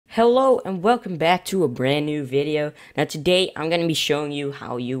Hello and welcome back to a brand new video. Now today I'm going to be showing you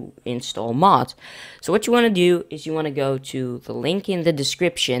how you install mods. So what you want to do is you want to go to the link in the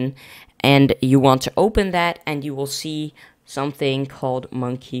description and you want to open that and you will see something called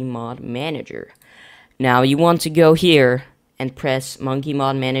Monkey Mod Manager. Now you want to go here and press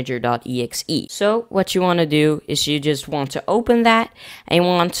monkeymodmanager.exe. So what you want to do is you just want to open that and you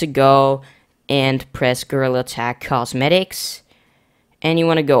want to go and press Gorilla Tag Cosmetics. And you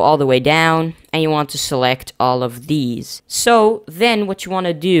want to go all the way down, and you want to select all of these. So then what you want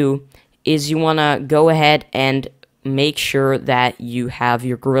to do is you want to go ahead and make sure that you have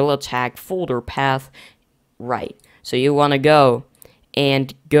your Gorilla Tag folder path right. So you want to go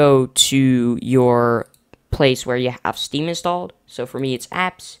to your place where you have Steam installed. So for me it's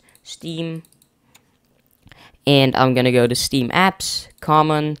Apps, Steam, and I'm going to go to Steam Apps,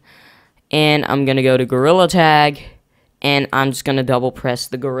 Common, and I'm going to go to Gorilla Tag. And I'm just going to double press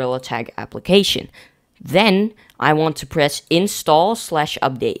the Gorilla Tag application. Then I want to press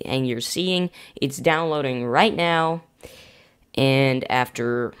install/update, and you're seeing it's downloading right now. And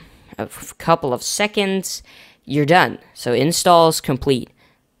after a couple of seconds, you're done. So install is complete.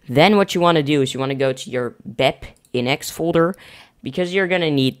 Then what you want to do is you want to go to your BEP.inex folder, because you're going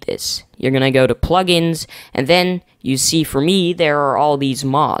to need this. You're going to go to plugins, and then you see for me there are all these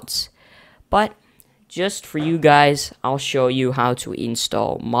mods. But just for you guys, I'll show you how to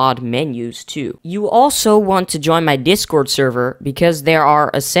install mod menus too. You also want to join my Discord server because there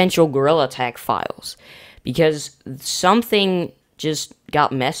are essential Gorilla Tag files. Because something just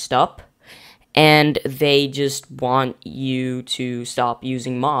got messed up and they just want you to stop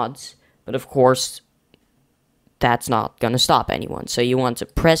using mods. But of course, that's not gonna stop anyone. So you want to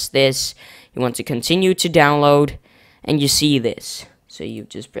press this, you want to continue to download, and you see this. So you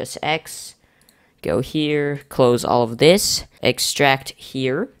just press X. Go here, close all of this, extract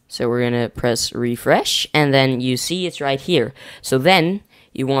here. So we're gonna press refresh, and then you see it's right here. So then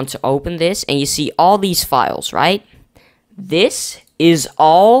you want to open this, and you see all these files, right? This is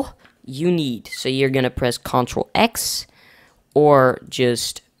all you need. So you're gonna press Ctrl X, or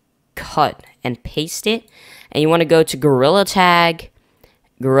just cut and paste it. And you wanna go to Gorilla Tag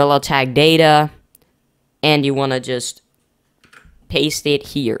Data, and you wanna just paste it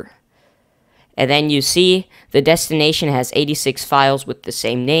here. And then you see the destination has 86 files with the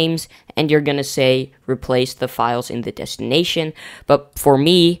same names, and you're gonna say replace the files in the destination. But for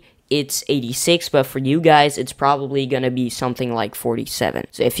me, it's 86, but for you guys, it's probably gonna be something like 47.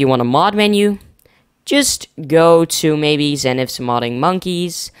 So if you want a mod menu, just go to maybe Zenith's Modding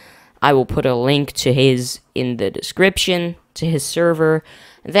Monkeys. I will put a link to his in the description, to his server.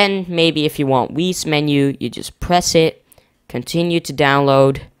 And then maybe if you want Whis menu, you just press it, continue to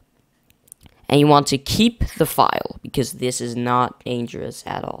download. And you want to keep the file, because this is not dangerous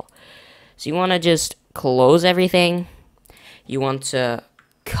at all. So you want to just close everything. You want to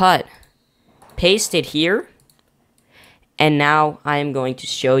cut, paste it here. And now I am going to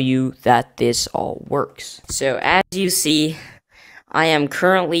show you that this all works. So as you see, I am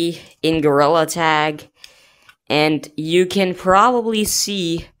currently in Gorilla Tag. And you can probably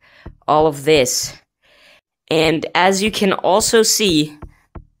see all of this. And as you can also see,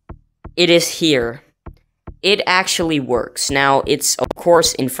 it is here. It actually works. Now, it's of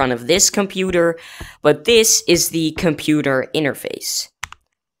course in front of this computer, but this is the computer interface.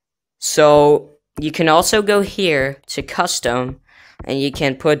 So you can also go here to custom, and you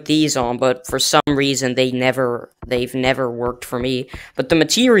can put these on, but for some reason they've never worked for me. But the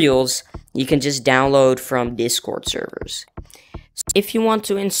materials you can just download from Discord servers. If you want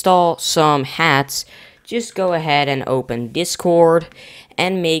to install some hats, just go ahead and open Discord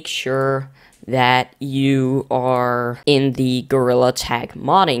and make sure that you are in the Gorilla Tag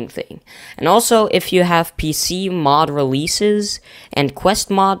modding thing. And also, if you have PC mod releases and Quest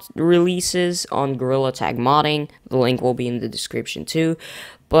mod releases on Gorilla Tag modding, the link will be in the description too.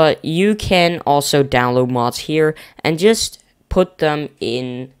 But you can also download mods here and just put them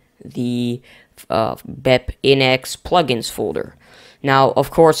in the BEP.inex plugins folder. Now, of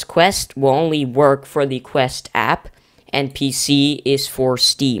course, Quest will only work for the Quest app, and PC is for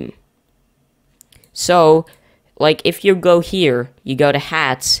Steam. So, like, if you go here, you go to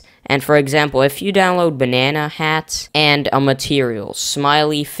hats, and for example, if you download banana hats and a material,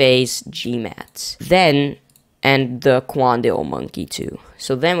 smiley face GMATs, then, and the Quandale monkey too.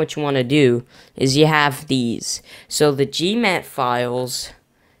 So then what you want to do is you have these. So the GMAT files,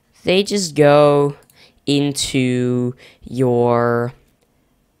 they just go into your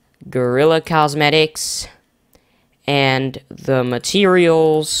Gorilla Cosmetics and the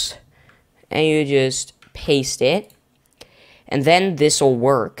materials, and you just paste it. and then this will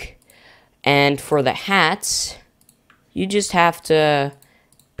work. And for the hats, you just have to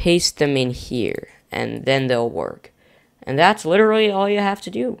paste them in here, and then they'll work. And that's literally all you have to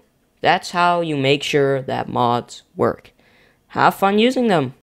do. That's how you make sure that mods work. Have fun using them.